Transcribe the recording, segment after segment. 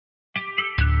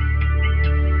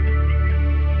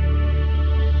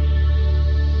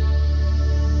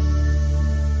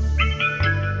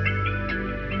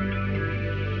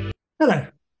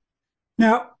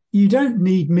Now, you don't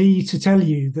need me to tell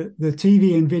you that the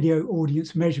TV and video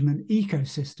audience measurement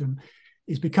ecosystem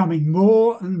is becoming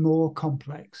more and more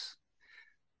complex.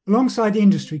 Alongside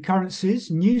industry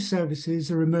currencies, new services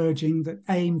are emerging that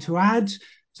aim to add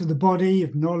to the body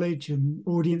of knowledge and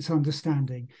audience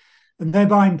understanding, and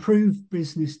thereby improve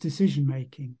business decision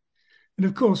making. And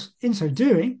of course, in so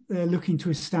doing, they're looking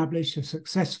to establish a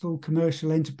successful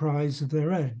commercial enterprise of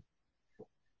their own.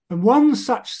 And one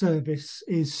such service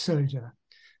is SODA,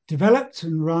 developed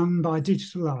and run by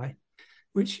Digital Eye,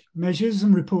 which measures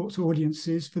and reports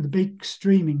audiences for the big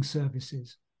streaming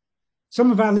services. Some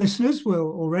of our listeners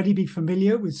will already be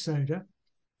familiar with SODA,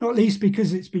 not least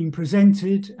because it's been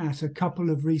presented at a couple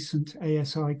of recent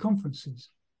ASI conferences.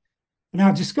 And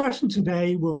our discussion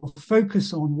today will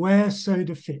focus on where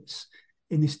SODA fits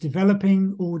in this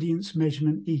developing audience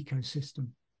measurement ecosystem.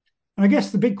 And I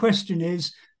guess the big question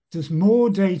is, does more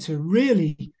data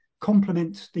really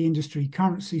complement the industry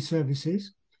currency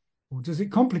services, or does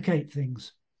it complicate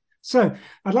things? So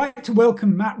I'd like to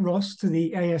welcome Matt Ross to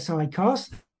the ASI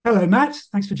cast. Hello, Matt.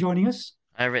 Thanks for joining us.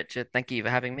 Hi, Richard. Thank you for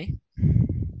having me.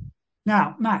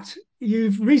 Now, Matt,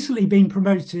 you've recently been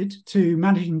promoted to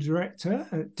Managing Director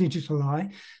at Digital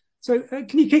Eye. So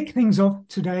can you kick things off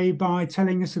today by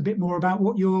telling us a bit more about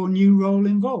what your new role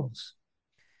involves?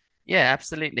 Yeah,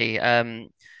 absolutely.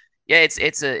 Yeah,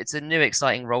 it's a new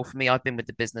exciting role for me. I've been with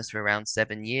the business for around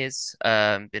 7 years.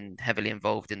 Been heavily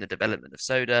involved in the development of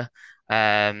Soda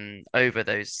over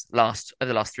the last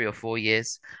 3 or 4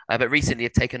 years. But recently,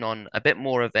 I've taken on a bit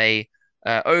more of a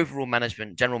overall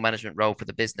management, general management role for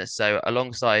the business. So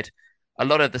alongside a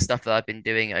lot of the stuff that I've been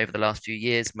doing over the last few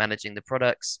years, managing the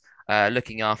products,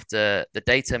 looking after the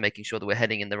data, making sure that we're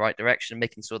heading in the right direction,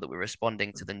 making sure that we're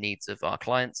responding to the needs of our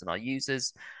clients and our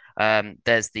users.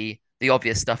 There's the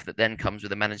obvious stuff that then comes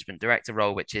with a management director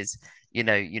role, which is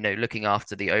looking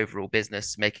after the overall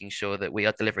business, making sure that we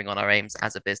are delivering on our aims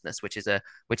as a business, which is an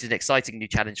exciting new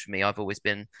challenge for me. I've always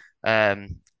been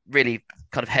really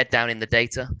kind of head down in the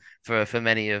data for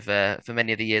many of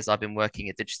the years I've been working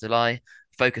at Digital Eye,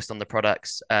 focused on the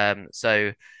products. Part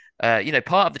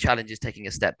of the challenge is taking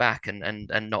a step back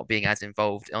and not being as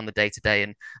involved on the day to day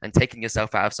and taking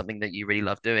yourself out of something that you really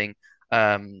love doing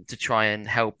to try and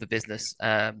help the business,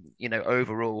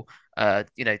 overall,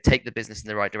 take the business in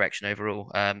the right direction overall.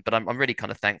 But I'm really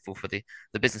kind of thankful for the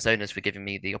business owners for giving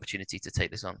me the opportunity to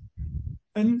take this on.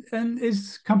 And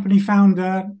is company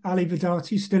founder Ali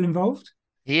Vedati still involved?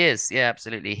 He is, yeah,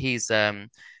 absolutely. He's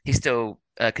still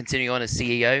continuing on as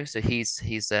CEO, so he's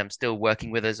still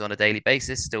working with us on a daily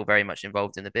basis, still very much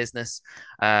involved in the business,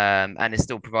 and is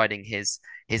still providing his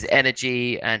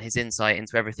energy and his insight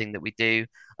into everything that we do.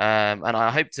 And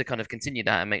I hope to kind of continue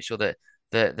that and make sure that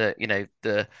the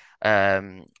the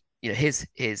his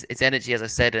energy, as I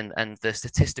said, and the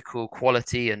statistical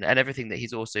quality and everything that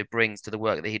he's also brings to the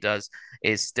work that he does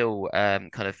is still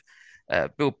kind of a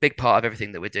big part of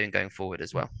everything that we're doing going forward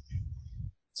as well.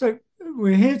 So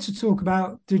we're here to talk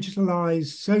about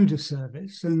digitalized soda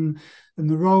service and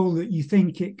the role that you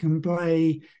think it can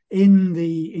play in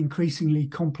the increasingly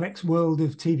complex world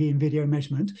of TV and video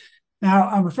measurement. Now,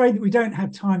 I'm afraid that we don't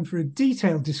have time for a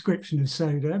detailed description of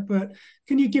soda, but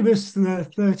can you give us the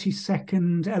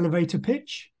 30-second elevator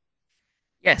pitch?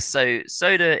 Yes, so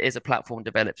Soda is a platform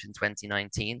developed in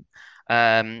 2019.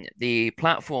 The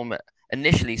platform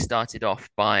initially started off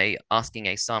by asking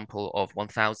a sample of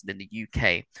 1,000 in the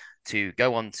UK to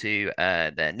go onto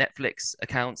their Netflix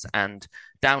accounts and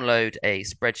download a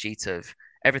spreadsheet of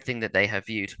everything that they have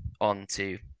viewed on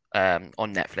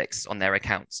Netflix on their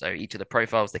account. So each of the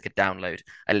profiles they could download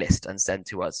a list and send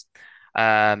to us.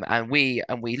 And we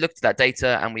looked at that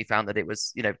data and we found that it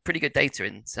was pretty good data.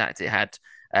 In fact, it had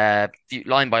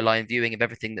line by line viewing of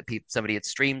everything that somebody had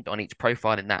streamed on each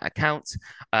profile in that account,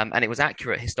 and it was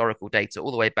accurate historical data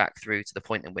all the way back through to the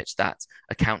point in which that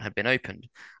account had been opened.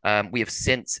 We have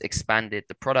since expanded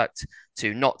the product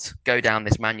to not go down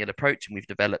this manual approach, and we've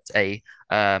developed a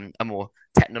more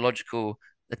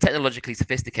technologically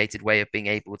sophisticated way of being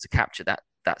able to capture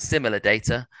that similar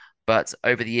data. But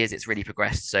over the years, it's really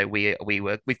progressed. So we've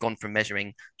gone from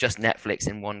measuring just Netflix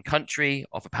in one country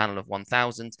of a panel of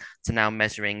 1,000 to now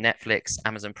measuring Netflix,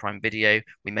 Amazon Prime Video.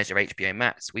 We measure HBO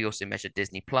Max. We also measure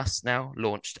Disney Plus now,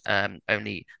 launched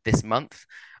only this month,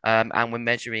 and we're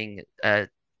measuring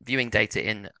viewing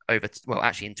data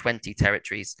actually in 20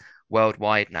 territories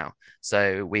worldwide now.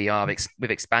 So we've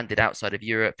expanded outside of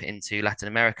Europe into Latin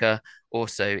America,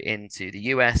 also into the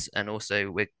US, and also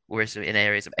we're also in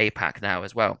areas of APAC now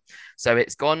as well. So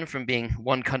it's gone from being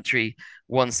one country,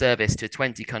 one service to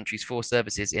 20 countries, four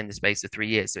services in the space of 3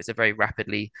 years. So it's a very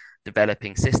rapidly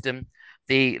developing system.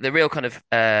 The real kind of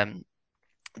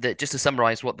just to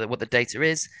summarize what the data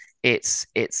is, it's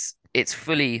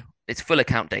full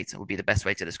account data would be the best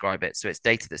way to describe it. So it's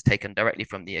data that's taken directly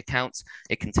from the account.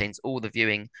 It contains all the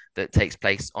viewing that takes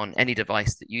place on any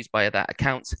device that used by that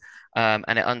account, and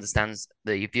it understands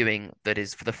the viewing that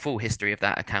is for the full history of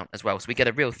that account as well. So we get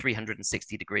a real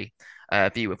 360-degree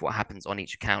view of what happens on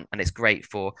each account, and it's great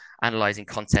for analyzing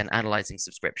content, analyzing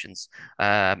subscriptions,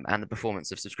 and the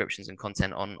performance of subscriptions and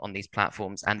content on these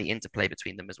platforms, and the interplay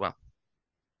between them as well.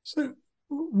 So,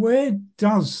 where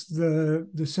does the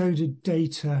SODA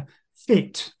data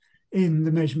fit in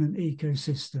the measurement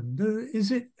ecosystem?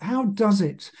 Is it how does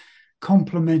it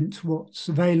complement what's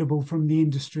available from the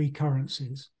industry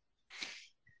currencies?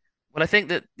 Well, I think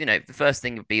that, the first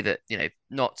thing would be that,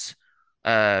 not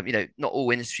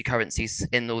all industry currencies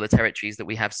in all the territories that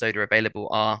we have soda available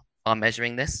are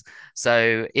measuring this.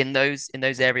 So in those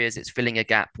areas, it's filling a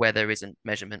gap where there isn't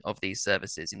measurement of these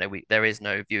services. There is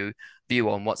no view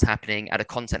on what's happening at a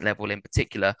content level, in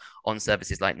particular on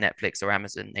services like Netflix or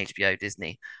Amazon, HBO,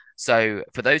 Disney. So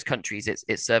for those countries,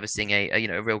 it's servicing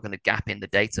a real kind of gap in the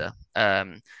data,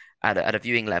 at a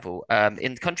viewing level.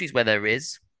 In countries where there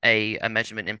is a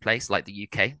measurement in place, like the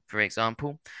UK, for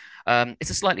example, it's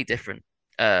a slightly different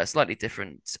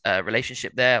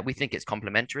relationship there. We think it's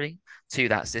complementary to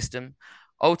that system.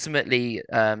 Ultimately,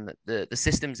 the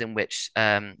systems in which,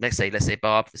 let's say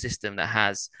Barb, the system that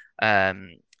has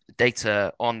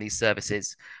data on these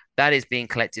services, that is being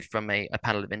collected from a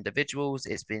panel of individuals.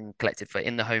 It's been collected for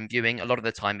in the home viewing. A lot of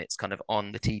the time, it's kind of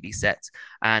on the TV set,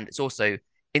 and it's also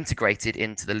integrated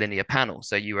into the linear panel.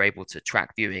 So you were able to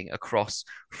track viewing across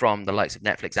from the likes of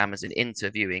Netflix, Amazon into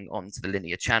viewing onto the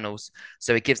linear channels.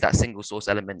 So it gives that single source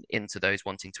element into those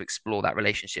wanting to explore that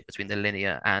relationship between the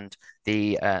linear and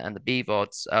the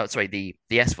BVODs, sorry, the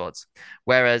SVODs.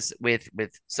 Whereas with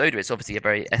Soda, it's obviously a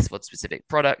very SVOD specific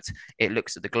product. It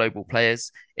looks at the global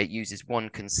players. It uses one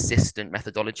consistent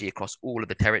methodology across all of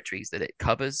the territories that it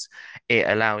covers. It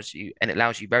allows you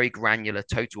very granular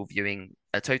total viewing,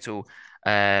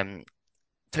 um,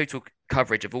 total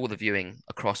coverage of all the viewing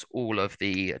across all of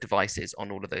the devices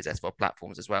on all of those SVOD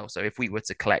platforms as well. So if we were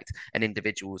to collect an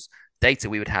individual's data,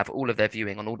 we would have all of their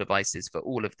viewing on all devices for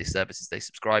all of the services they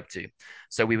subscribe to.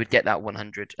 So we would get that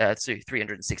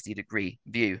 360-degree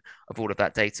view of all of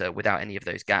that data without any of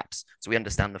those gaps. So we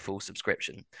understand the full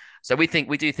subscription. So we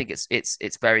do think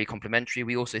it's very complementary.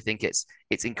 We also think it's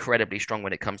incredibly strong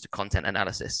when it comes to content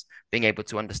analysis, being able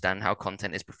to understand how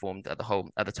content is performed at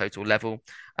the total level,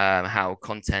 how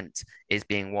content is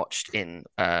being watched in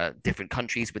different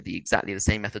countries with exactly the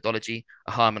same methodology,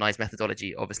 a harmonized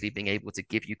methodology, obviously being able to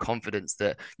give you confidence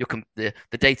that the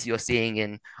data you're seeing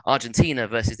in Argentina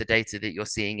versus the data that you're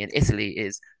seeing in Italy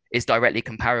is directly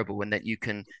comparable, and that you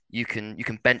can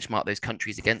benchmark those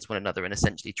countries against one another and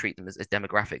essentially treat them as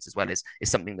demographics as well, is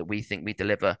something that we think we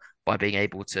deliver by being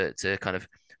able to kind of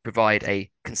provide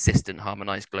a consistent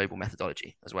harmonized global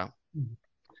methodology as well.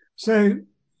 So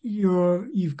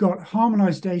you've got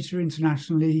harmonized data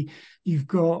internationally, you've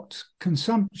got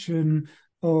consumption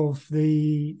of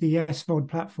the SVOD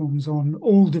platforms on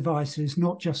all devices,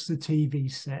 not just the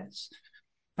TV sets.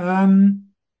 Um,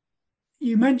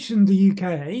 you mentioned the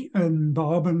UK and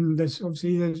Bob, and there's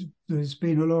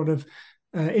been a lot of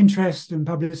interest and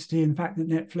publicity in the fact that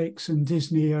Netflix and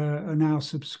Disney are now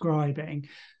subscribing.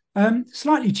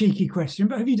 Slightly cheeky question,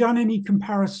 but have you done any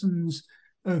comparisons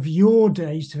of your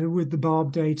data with the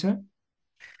Barb data?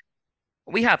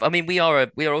 We have. I mean, we are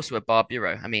also a Barb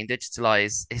bureau. I mean,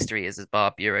 digitalized history is a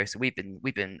Barb bureau, so we've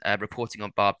been reporting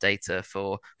on Barb data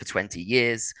for 20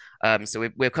 years. So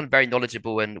we're kind of very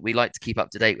knowledgeable, and we like to keep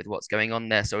up to date with what's going on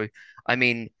there. So, I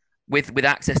mean, with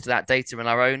access to that data on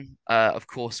our own, of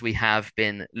course, we have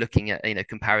been looking at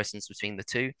comparisons between the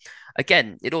two.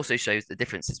 Again, it also shows the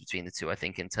differences between the two. I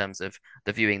think in terms of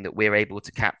the viewing that we're able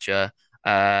to capture,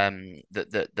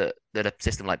 that a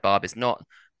system like Barb is not,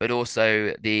 but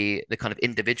also the kind of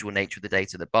individual nature of the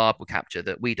data that Barb will capture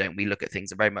that we don't. We look at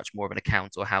things at very much more of an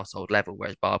account or household level,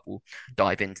 whereas Barb will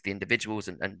dive into the individuals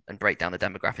and break down the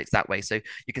demographics that way. So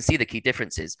you can see the key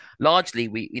differences. Largely,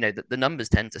 the numbers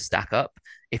tend to stack up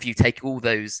if you take all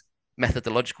those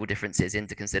methodological differences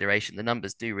into consideration. The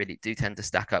numbers do tend to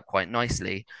stack up quite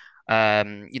nicely. I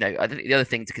think the other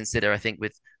thing to consider, I think,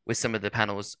 with some of the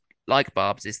panels like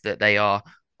Barb's, is that they are,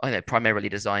 I know, primarily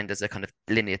designed as a kind of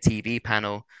linear TV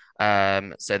panel.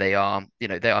 So they are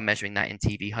measuring that in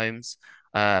TV homes.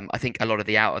 I think a lot of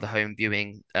the out of the home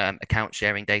viewing, account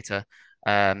sharing data,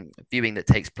 viewing that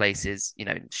takes place is,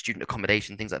 student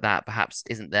accommodation, things like that, perhaps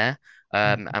isn't there.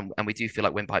 Mm. And we do feel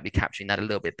like Wind might be capturing that a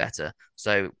little bit better.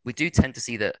 So we do tend to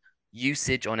see that,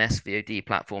 usage on SVOD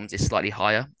platforms is slightly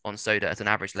higher on Soda at an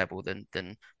average level than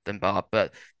Bar,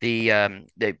 but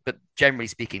but generally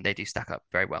speaking, they do stack up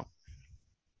very well.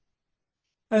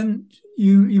 And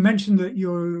you mentioned that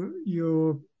you're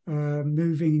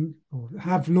moving or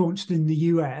have launched in the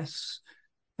US.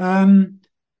 Um,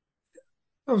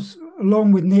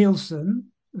 Along with Nielsen,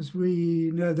 as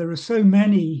we know, there are so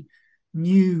many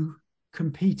new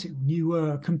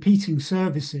newer competing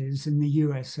services in the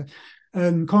US,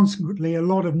 and consequently a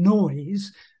lot of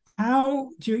noise. How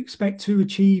do you expect to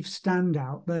achieve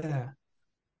standout there?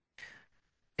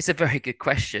 It's a very good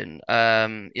question.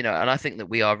 And I think that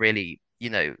we are really,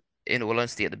 in all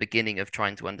honesty, at the beginning of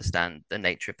trying to understand the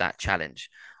nature of that challenge.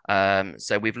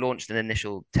 So we've launched an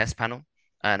initial test panel,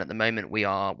 and at the moment we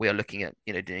are looking at,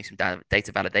 doing some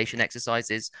data validation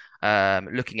exercises,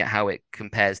 looking at how it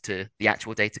compares to the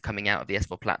actual data coming out of the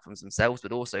S4 platforms themselves,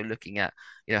 but also looking at,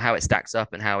 how it stacks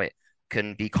up and how it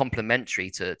can be complementary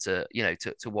to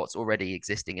what's already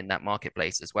existing in that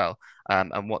marketplace as well,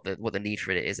 and what the need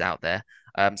for it is out there.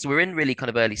 So we're in really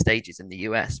kind of early stages in the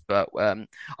US, but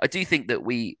I do think that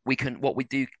we can what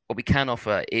we can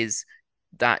offer is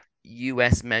that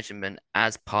US measurement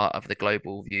as part of the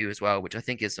global view as well, which I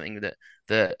think is something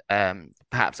that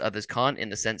perhaps others can't, in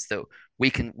the sense that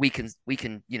we can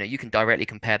you can directly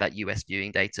compare that US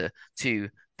viewing data to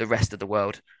the rest of the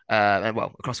world, and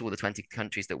well, across all the 20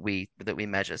 countries that we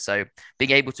measure. So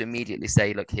being able to immediately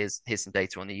say, look, here's some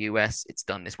data on the US, it's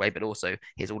done this way, but also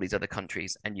here's all these other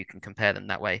countries, and you can compare them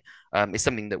that way. Is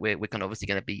something that we're kind of obviously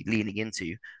going to be leaning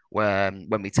into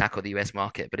when we tackle the US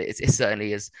market, but it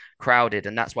certainly is crowded,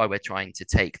 and that's why we're trying to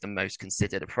take the most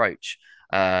considered approach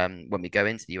when we go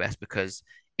into the US, because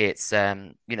it's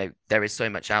there is so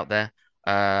much out there,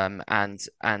 and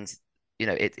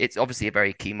it's obviously a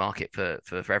very key market for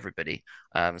everybody.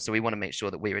 So we want to make sure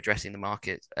that we're addressing the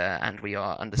market, and we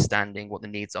are understanding what the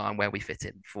needs are and where we fit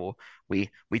in before we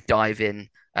dive in,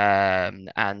 yeah,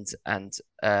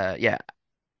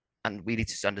 and we need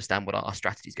to understand what our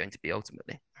strategy is going to be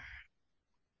ultimately.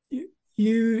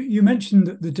 You mentioned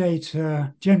that the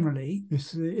data generally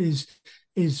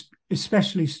is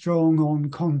especially strong on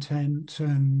content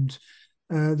and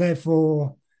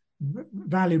therefore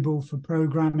valuable for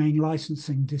programming,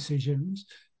 licensing decisions,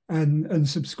 and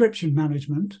subscription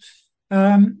management.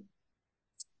 Um,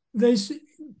 there's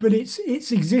but it's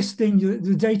existing.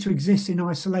 The data exists in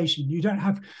isolation. You don't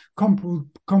have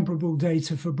comparable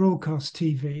data for broadcast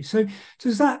TV. So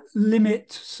does that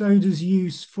limit Soda's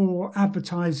use for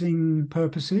advertising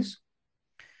purposes?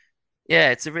 Yeah,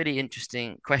 it's a really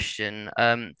interesting question.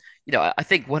 I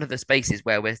think one of the spaces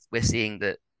where we're seeing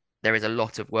that there is a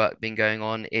lot of work being going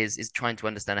on is trying to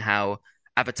understand how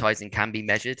advertising can be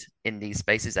measured in these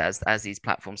spaces as these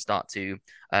platforms start to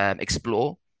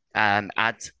explore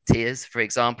ad tiers, for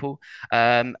example.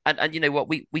 And you know what,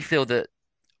 we feel that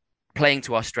playing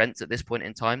to our strengths at this point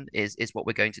in time is what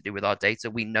we're going to do with our data.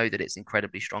 We know that it's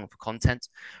incredibly strong for content.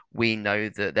 We know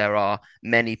that there are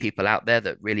many people out there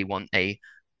that really want a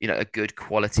good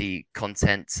quality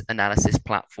content analysis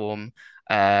platform.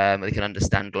 They can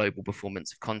understand global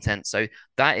performance of content. So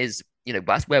that's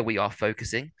where we are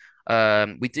focusing.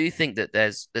 We do think that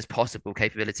there's possible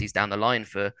capabilities down the line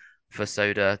for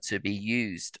Soda to be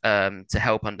used to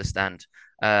help understand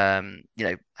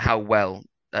how well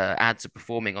ads are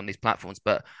performing on these platforms.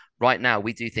 But right now,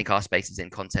 we do think our space is in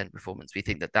content performance. We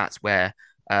think that that's where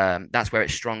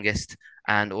it's strongest,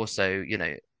 and also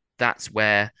that's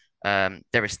where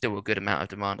there is still a good amount of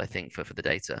demand, I think, for the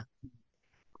data.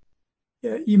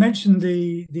 Yeah, you mentioned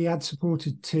the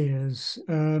ad-supported tiers,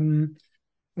 and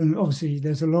obviously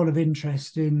there's a lot of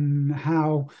interest in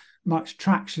how much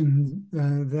traction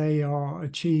they are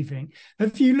achieving.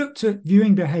 Have you looked at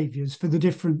viewing behaviors for the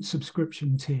different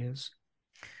subscription tiers?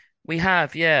 We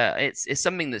have, yeah. It's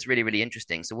something that's really, really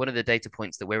interesting. So one of the data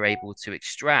points that we're able to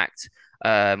extract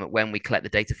when we collect the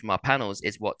data from our panels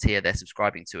is what tier they're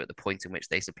subscribing to at the point in which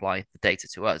they supply the data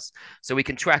to us. So we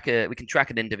can track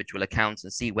an individual account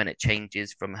and see when it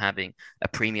changes from having a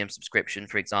premium subscription,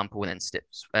 for example, and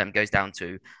then goes down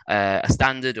to a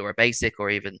standard or a basic, or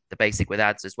even the basic with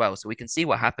ads as well. So we can see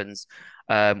what happens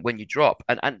when you drop.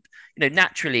 And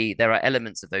naturally there are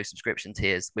elements of those subscription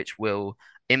tiers which will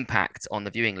impact on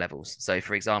the viewing levels. So,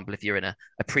 for example, if you're in a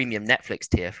premium Netflix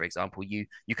tier, for example, you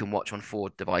can watch on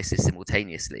 4 devices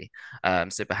simultaneously.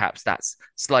 So perhaps that's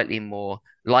slightly more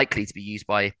likely to be used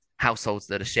by households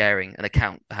that are sharing an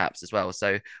account, perhaps as well.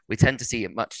 So we tend to see a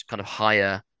much kind of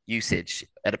higher usage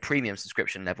at a premium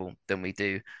subscription level than we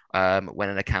do when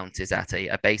an account is at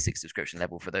a basic subscription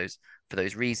level for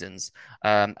those reasons.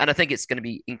 And I think it's going to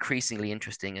be increasingly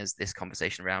interesting as this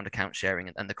conversation around account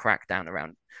sharing and the crackdown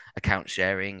around account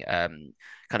sharing kind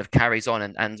of carries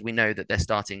on. And we know that they're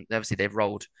starting. Obviously, they've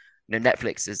rolled.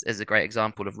 Netflix is a great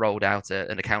example of rolled out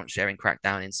an account sharing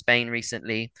crackdown in Spain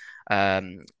recently.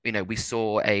 We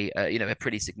saw a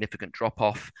pretty significant drop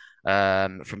off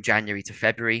from January to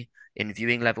February in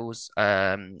viewing levels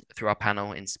through our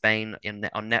panel in Spain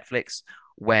on Netflix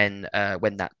when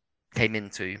that come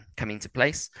into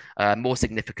place, more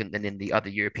significant than in the other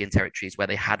European territories where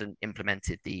they hadn't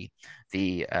implemented the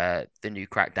new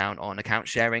crackdown on account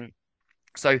sharing.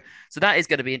 So, so that is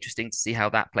going to be interesting to see how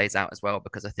that plays out as well,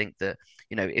 because I think that,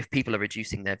 if people are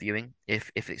reducing their viewing,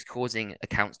 if it's causing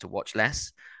accounts to watch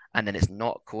less, and then it's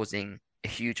not causing a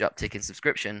huge uptick in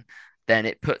subscription, then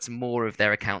it puts more of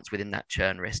their accounts within that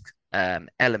churn risk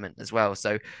element as well.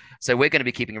 So we're going to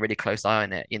be keeping a really close eye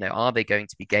on it. Are they going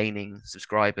to be gaining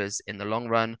subscribers in the long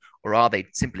run, or are they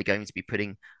simply going to be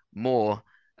putting more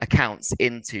accounts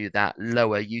into that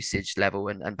lower usage level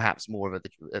and perhaps more of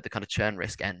the kind of churn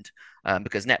risk end,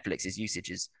 because Netflix's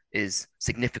usage is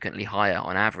significantly higher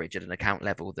on average at an account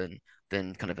level than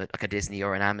kind of like a Disney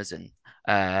or an Amazon.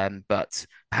 But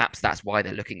perhaps that's why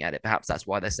they're looking at it. Perhaps that's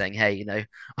why they're saying, hey,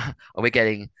 are we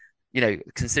getting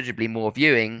considerably more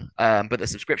viewing, but the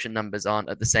subscription numbers aren't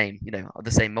at the same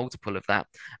multiple of that,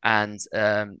 and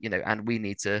we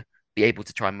need to be able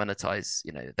to try and monetize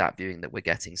that viewing that we're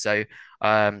getting. So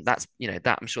that's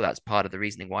that I'm sure that's part of the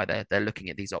reasoning why they're looking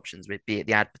at these options, be it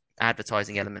the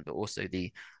advertising element, but also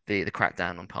the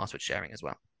crackdown on password sharing as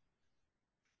well.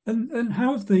 And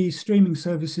how have the streaming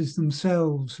services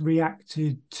themselves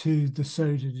reacted to the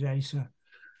soda data?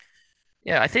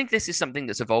 Yeah, I think this is something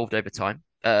that's evolved over time.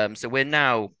 So we're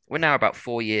now about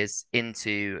 4 years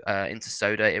into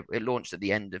Soda. It launched at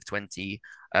the end of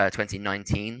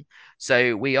 2019.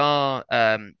 So we are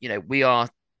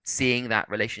seeing that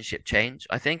relationship change.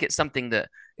 I think it's something that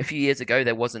a few years ago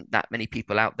there wasn't that many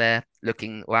people out there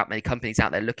looking, or that many companies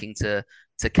out there looking to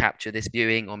capture this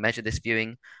viewing or measure this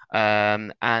viewing.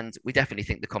 And we definitely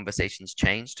think the conversation's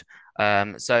changed.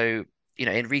 So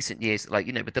in recent years, like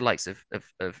with the likes of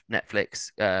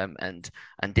Netflix and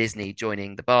Disney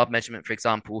joining the barb measurement, for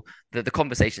example, the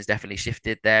conversation has definitely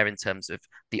shifted there in terms of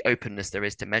the openness there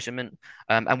is to measurement,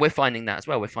 and we're finding that as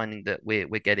well. We're finding that we're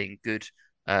getting good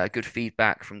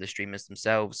feedback from the streamers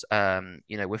themselves.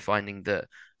 We're finding that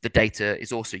the data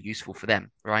is also useful for them,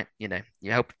 right? You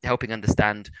helping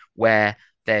understand where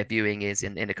their viewing is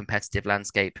in a competitive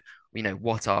landscape.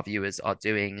 What our viewers are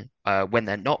doing when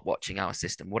they're not watching our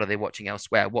system. What are they watching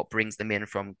elsewhere? What brings them in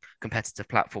from competitive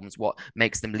platforms? What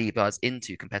makes them leave us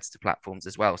into competitive platforms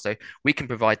as well? So we can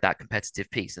provide that competitive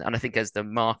piece. And I think as the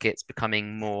market's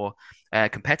becoming more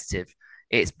competitive,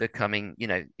 it's becoming,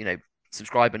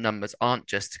 subscriber numbers aren't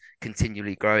just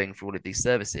continually growing for all of these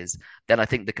services, then I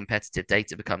think the competitive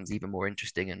data becomes even more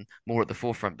interesting and more at the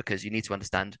forefront, because you need to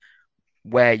understand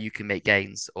where you can make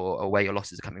gains, or where your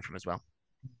losses are coming from as well.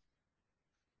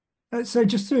 So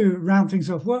just to round things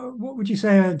off, what would you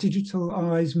say are Digital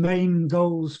Eye's main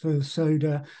goals for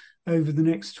Soda over the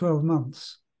next 12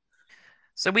 months?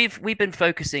 So we've been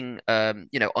focusing,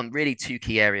 on really two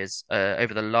key areas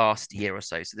over the last year or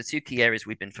so. So the two key areas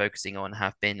we've been focusing on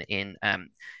have been in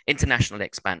international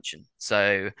expansion.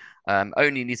 So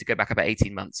only need to go back about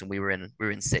 18 months, and we were in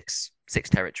six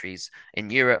territories in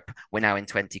Europe. We're now in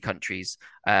 20 countries,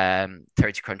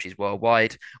 territory countries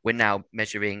worldwide. We're now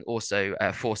measuring also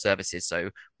four services.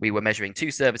 So we were measuring two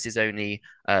services only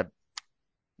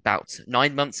about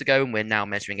 9 months ago, and we're now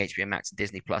measuring HBO Max and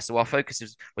Disney Plus. So our focus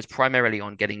was primarily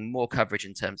on getting more coverage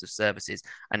in terms of services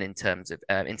and in terms of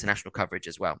international coverage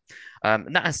as well.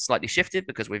 And that has slightly shifted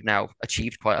because we've now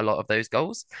achieved quite a lot of those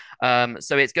goals.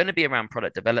 So it's going to be around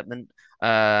product development.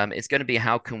 It's going to be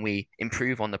how can we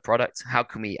improve on the product? How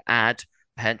can we add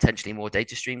potentially more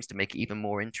data streams to make it even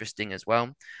more interesting as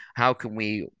well? How can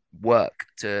we work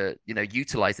to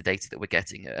utilize the data that we're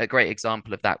getting? A great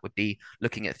example of that would be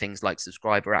looking at things like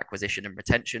subscriber acquisition and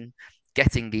retention,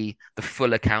 getting the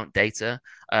full account data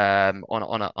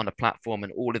on a platform,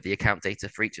 and all of the account data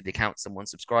for each of the accounts someone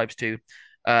subscribes to.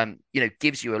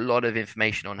 Gives you a lot of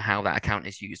information on how that account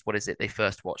is used. What is it they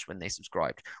first watched when they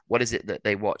subscribed? What is it that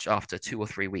they watch after 2 or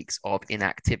 3 weeks of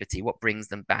inactivity? What brings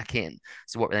them back in?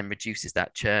 So what then reduces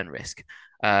that churn risk?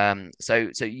 So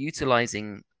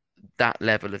utilizing that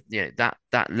level of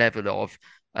that level of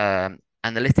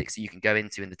analytics that you can go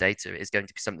into in the data is going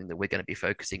to be something that we're going to be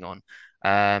focusing on.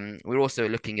 We're also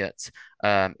looking at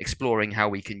exploring how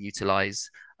we can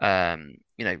utilize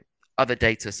other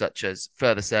data such as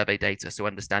further survey data. So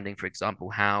understanding, for example,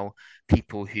 how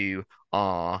people who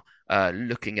are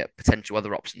looking at potential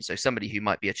other options. So somebody who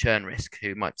might be a churn risk,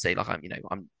 who might say like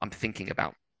I'm thinking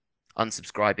about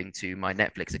unsubscribing to my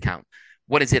Netflix account.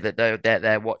 What is it that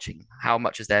they're watching? How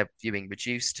much is their viewing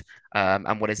reduced?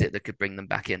 And what is it that could bring them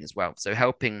back in as well? So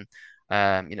helping,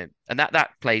 and that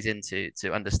plays into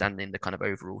to understanding the kind of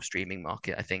overall streaming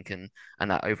market, I think, and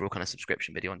that overall kind of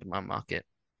subscription video on demand market.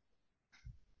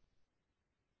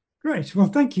 Great. Well,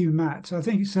 thank you, Matt. I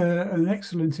think it's an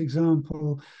excellent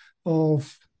example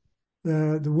of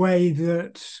the way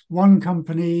that one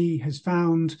company has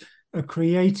found a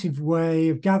creative way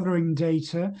of gathering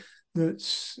data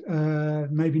that's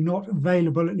maybe not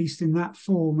available, at least in that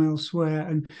form, elsewhere,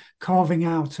 and carving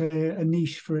out a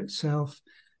niche for itself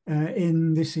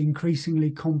in this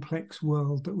increasingly complex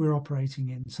world that we're operating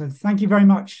in. So, thank you very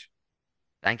much.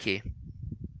 Thank you.